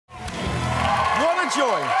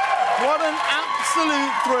joy. What an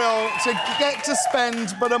absolute thrill to get to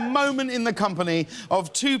spend but a moment in the company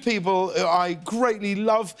of two people who I greatly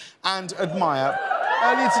love and admire.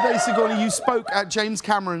 Earlier today, Sigourney, you spoke at James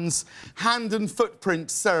Cameron's hand and footprint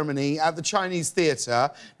ceremony at the Chinese Theatre.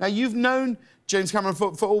 Now, you've known James Cameron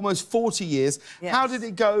for almost 40 years. Yes. How did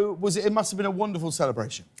it go? It must have been a wonderful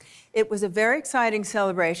celebration. It was a very exciting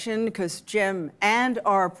celebration because Jim and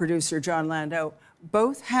our producer, John Landau,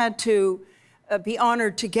 both had to be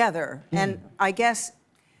honored together. And I guess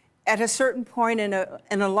at a certain point in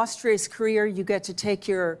an illustrious career, you get to take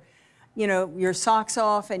your socks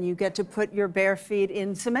off and you get to put your bare feet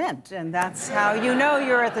in cement. And that's how you know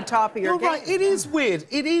you're at the top of your game. You're right. It is weird.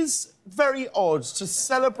 It is very odd to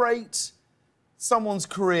celebrate someone's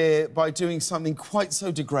career by doing something quite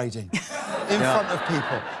so degrading in front of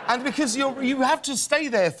people. And because you have to stay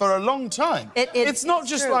there for a long time. It's not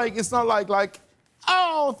just true. like, it's not like,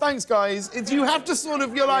 oh, thanks, guys. You have to sort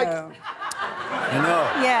of, you're like... I know.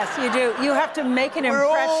 Yes, you do. You have to make an We're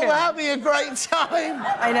impression. all having a great time.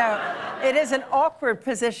 I know. It is an awkward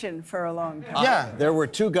position for a long time. Yeah. There were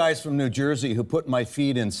two guys from New Jersey who put my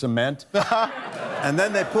feet in cement. And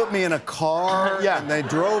then they put me in a car, and they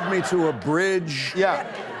drove me to a bridge. Yeah.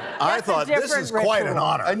 I thought, this is quite an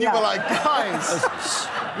honor. And you were like, guys,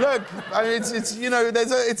 look, I mean, it's you know,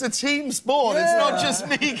 it's a team sport. It's not just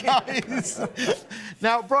me, guys.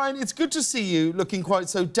 Now, Bryan, it's good to see you looking quite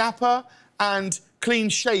so dapper and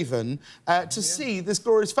clean-shaven to see this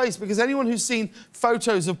glorious face, because anyone who's seen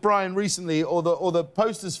photos of Bryan recently or the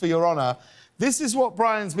posters for Your Honour, this is what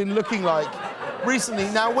Bryan's been looking like recently.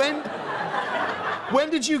 Now, when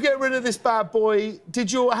did you get rid of this bad boy?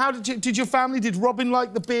 Did your family, did Robin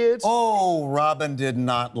like the beard? Oh, Robin did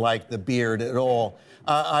not like the beard at all.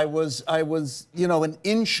 I was, you know, an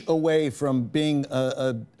inch away from being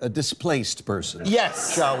a displaced person.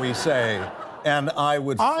 Yes. Shall we say. And I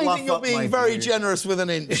would fluff I think you're up being my very beard. generous with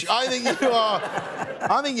an inch. I think you are.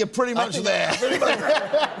 I think you're pretty much there.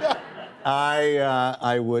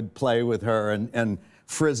 I would play with her and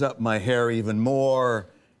frizz up my hair even more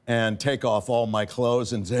and take off all my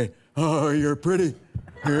clothes and say, "Oh, you're pretty."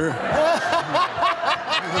 Here.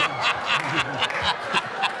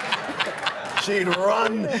 She'd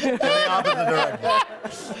run in the opposite direction.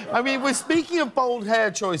 I mean, we're speaking of bold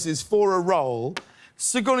hair choices for a role.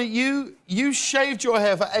 Sigourney, you shaved your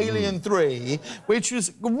hair for Alien 3, which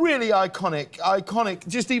was really iconic.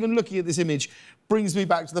 Just even looking at this image brings me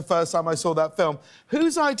back to the first time I saw that film.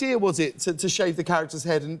 Whose idea was it to shave the character's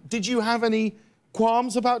head, and did you have any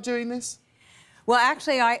qualms about doing this? Well,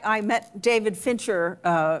 actually, I met David Fincher,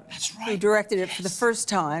 who directed it for the first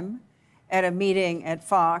time at a meeting at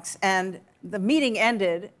Fox, and the meeting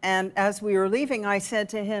ended, and as we were leaving, I said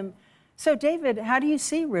to him, "So, David, how do you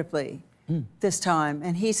see Ripley this time?"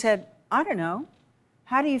 And he said, "I don't know.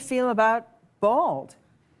 How do you feel about bald?"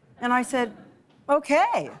 And I said,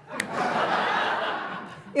 "Okay."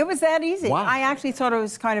 It was that easy. Wow. I actually thought it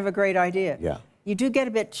was kind of a great idea. Yeah. You do get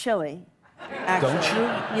a bit chilly, actually.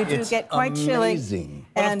 Don't you? You do get quite chilly. Amazing.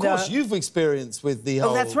 Well, And, of course, you've experienced with the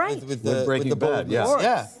whole... that's right. With Breaking the Bad, baldness.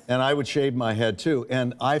 yeah. And I would shave my head, too.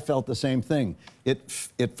 And I felt the same thing. It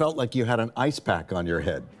felt like you had an ice pack on your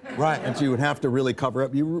head. Right. And so you would have to really cover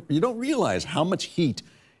up. You don't realize how much heat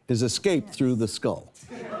has escaped through the skull.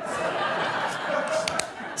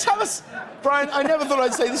 Tell us, Bryan, I never thought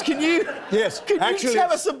I'd say this. Can you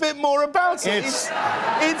tell us a bit more about it?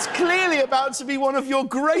 It's clearly about to be one of your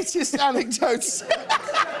greatest anecdotes.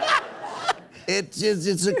 It's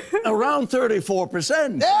around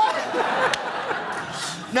 34%.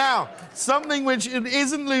 Now, something which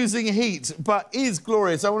isn't losing heat, but is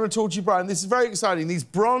glorious. I want to talk to you, Bryan. This is very exciting. These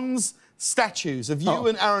bronze statues of you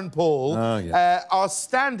and Aaron Paul are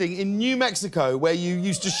standing in New Mexico, where you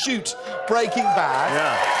used to shoot Breaking Bad.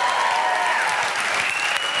 Yeah.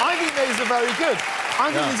 I think these are very good.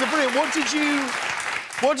 I think these are brilliant.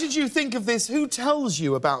 What did you think of this? Who tells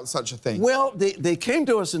you about such a thing? Well, they came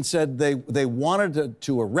to us and said they wanted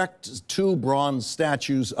to erect two bronze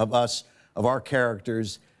statues of us, of our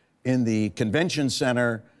characters, in the convention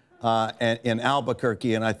center in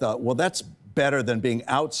Albuquerque, and I thought, well, that's better than being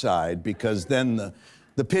outside, because then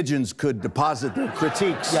the pigeons could deposit their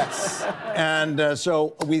critiques. Yes. And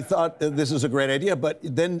so we thought this is a great idea, but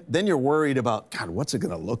then you're worried about, God, what's it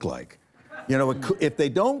going to look like? You know, if they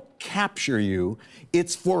don't capture you,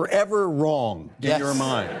 it's forever wrong in your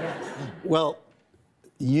mind. Well,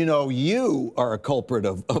 you know, you are a culprit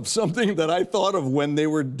of something that I thought of when they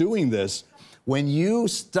were doing this. When you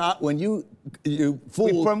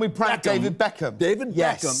fooled when we pranked David Beckham.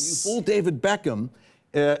 Beckham, you fooled David Beckham,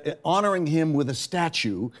 honoring him with a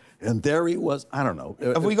statue, And there he was. I don't know.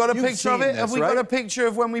 Have we got a You've picture of seen it? this, Have we right? got a picture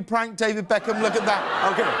of when we pranked David Beckham? Look at that.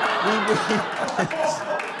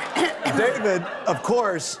 Okay. David, of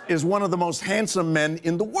course, is one of the most handsome men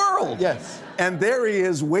in the world. Yes. And there he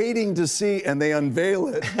is waiting to see, and they unveil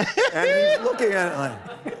it. And he's looking at it like...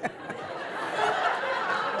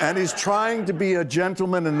 And he's trying to be a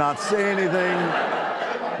gentleman and not say anything.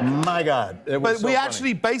 My God. It was But so we funny.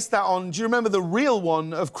 actually based that on, do you remember the real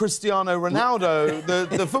one of Cristiano Ronaldo,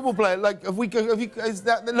 the football player? Like, is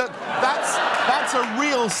that, look, that's a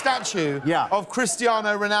real statue of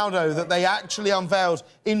Cristiano Ronaldo that they actually unveiled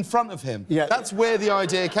in front of him. Yeah. That's where the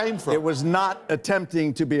idea came from. It was not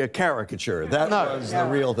attempting to be a caricature. That was the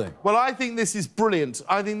real thing. Well, I think this is brilliant.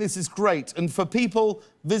 I think this is great. And for people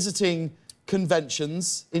visiting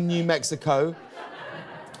conventions in New Mexico,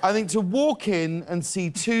 I think to walk in and see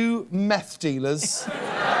two meth dealers...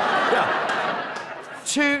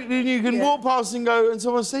 you can walk past and go, and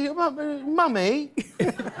someone say, Mummy,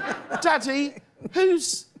 Daddy,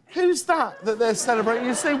 who's that they're celebrating?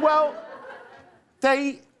 You say, well,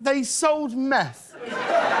 they sold meth.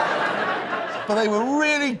 But they were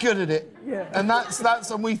really good at it. Yeah. And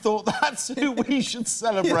and we thought that's who we should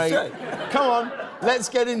celebrate. Right. Come on, let's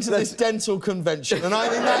get into this dental convention. And I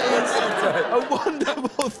think that is a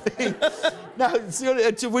wonderful thing. Now,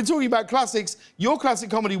 we're talking about classics. Your classic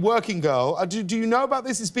comedy, Working Girl, do you know about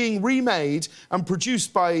this? It's being remade and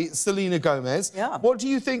produced by Selena Gomez. Yeah. What do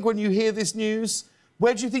you think when you hear this news?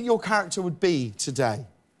 Where do you think your character would be today?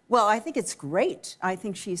 Well, I think it's great. I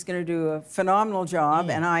think she's going to do a phenomenal job.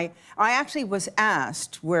 And I actually was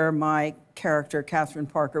asked where my character, Catherine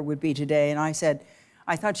Parker, would be today. And I said,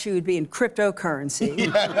 I thought she would be in cryptocurrency.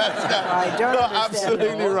 Yeah, I don't understand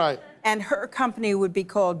absolutely right. And her company would be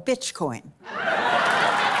called Bitchcoin. Why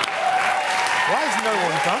has no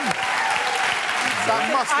one done that?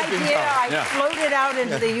 That must have been done. I floated out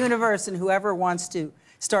into the universe, and whoever wants to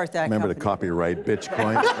start that Remember company. to copyright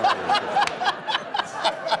Bitcoin?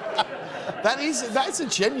 That's a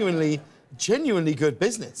genuinely good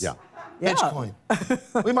business. Yeah. Bitcoin.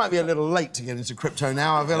 We might be a little late to get into crypto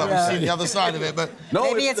now. I feel like we've seen the other side of it, but... No,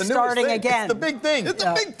 maybe it's starting thing. again. It's the big thing. It's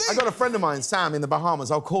the big thing. I got a friend of mine, Sam, in the Bahamas.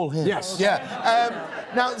 I'll call him. Yes. Yeah.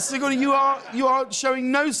 Now, Sigourney, you are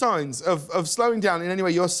showing no signs of slowing down in any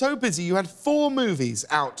way. You're so busy. You had 4 movies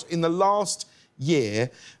out in the last year.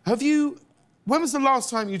 When was the last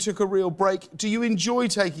time you took a real break? Do you enjoy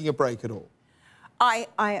taking a break at all?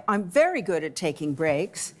 I'm very good at taking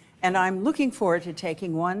breaks, and I'm looking forward to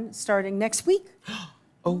taking one starting next week.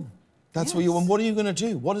 Oh, that's what you want. What are you going to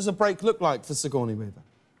do? What does a break look like for Sigourney Weaver?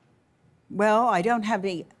 Well, I don't have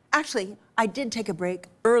any... Actually, I did take a break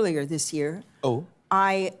earlier this year. Oh.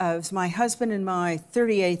 It was my husband and my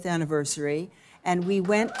 38th anniversary, and we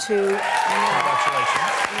went to... Congratulations.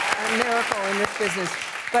 A miracle in this business.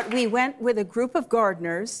 But we went with a group of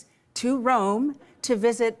gardeners to Rome to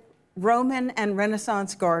visit Roman and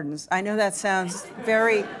Renaissance gardens. I know that sounds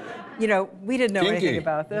very, we didn't know anything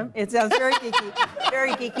about them. It sounds very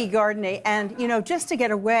geeky gardening. And, just to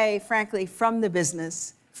get away, frankly, from the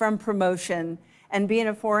business, from promotion, and be in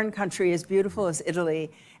a foreign country as beautiful as Italy,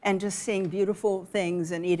 and just seeing beautiful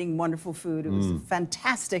things and eating wonderful food. It was a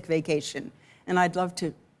fantastic vacation. And I'd love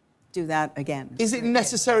to do that again. Is it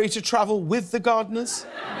necessary to travel with the gardeners?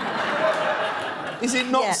 Is it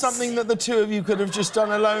not something that the two of you could have just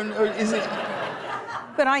done alone? Or is it...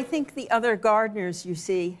 But I think the other gardeners, you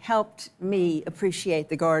see, helped me appreciate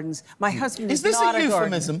the gardens. My husband is not a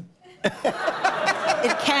gardener. Is this a euphemism?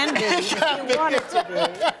 It can be, if you want it to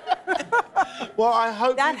be. Well, I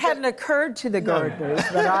hope... That hadn't occurred to the gardeners,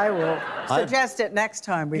 but I will suggest it next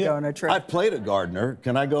time we go on a trip. I played a gardener.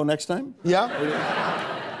 Can I go next time? Yeah?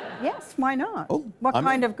 Yes, why not? Oh, what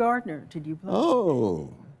kind of gardener did you play?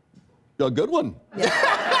 Oh, a good one. Yeah.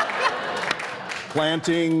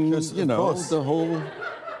 Planting, the whole...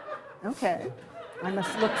 Okay. I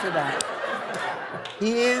must look for that.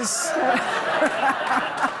 He is...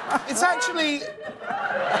 It's actually...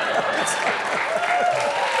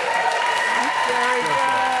 Very good.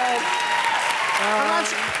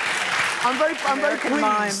 I'm very pleased.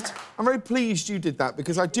 Mime. I'm very pleased you did that,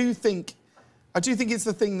 because I do think it's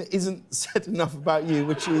the thing that isn't said enough about you,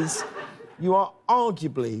 which is you are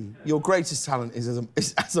arguably your greatest talent is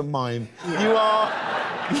as a mime.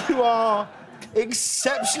 Yeah. You are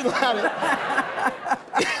exceptional at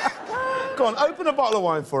it. Go on, open a bottle of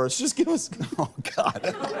wine for us. Just give us... Oh,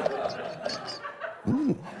 God.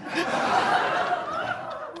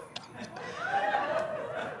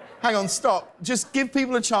 Hang on, stop. Just give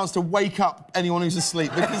people a chance to wake up anyone who's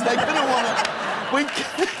asleep, because they're going to want to...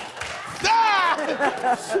 Ah!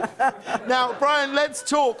 Now, Bryan, let's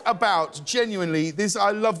talk about, genuinely, this.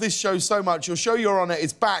 I love this show so much. Your show, You're On It,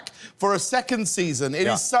 is back for a second season. It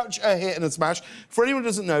is such a hit and a smash. For anyone who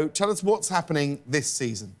doesn't know, tell us what's happening this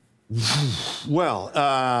season. Well,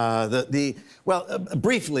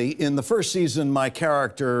 briefly, in the first season, my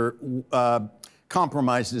character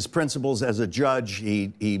compromised his principles as a judge.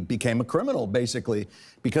 He became a criminal, basically,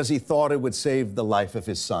 because he thought it would save the life of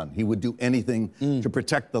his son. He would do anything to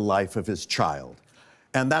protect the life of his child.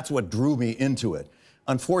 And that's what drew me into it.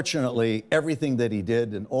 Unfortunately, everything that he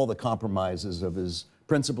did and all the compromises of his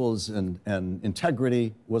principles and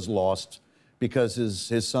integrity was lost because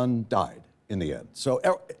his son died in the end.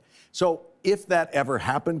 So if that ever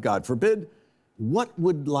happened, God forbid, what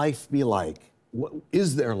would life be like?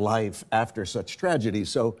 Is there life after such tragedy?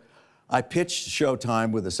 So I pitched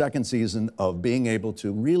Showtime with a second season of being able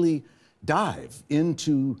to really dive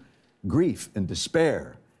into grief and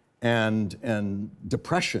despair and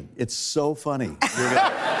depression. It's so funny. It's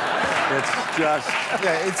just...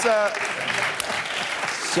 Yeah, it's...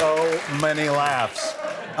 so many laughs.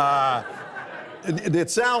 It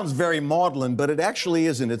sounds very maudlin, but it actually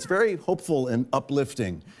isn't. It's very hopeful and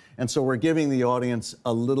uplifting. And so we're giving the audience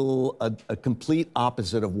a complete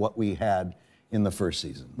opposite of what we had in the first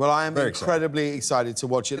season. Well, I am incredibly excited to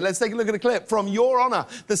watch it. Let's take a look at a clip from Your Honor.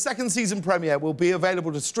 The second season premiere will be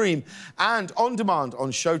available to stream and on demand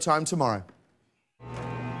on Showtime tomorrow.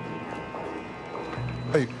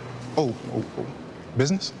 Hey, oh,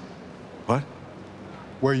 business? What?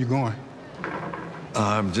 Where are you going?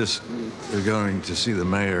 I'm just going to see the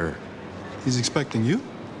mayor. He's expecting you?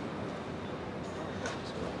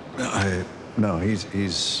 No,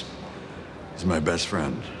 he's my best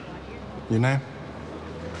friend. Your name?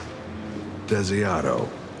 Desiato.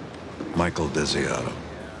 Michael Desiato.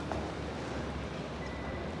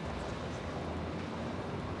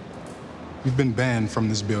 You've been banned from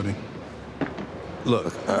this building.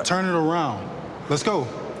 Look, turn it around. Let's go.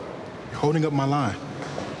 You're holding up my line.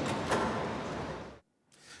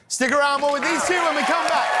 Stick around more with these two when we come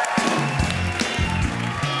back.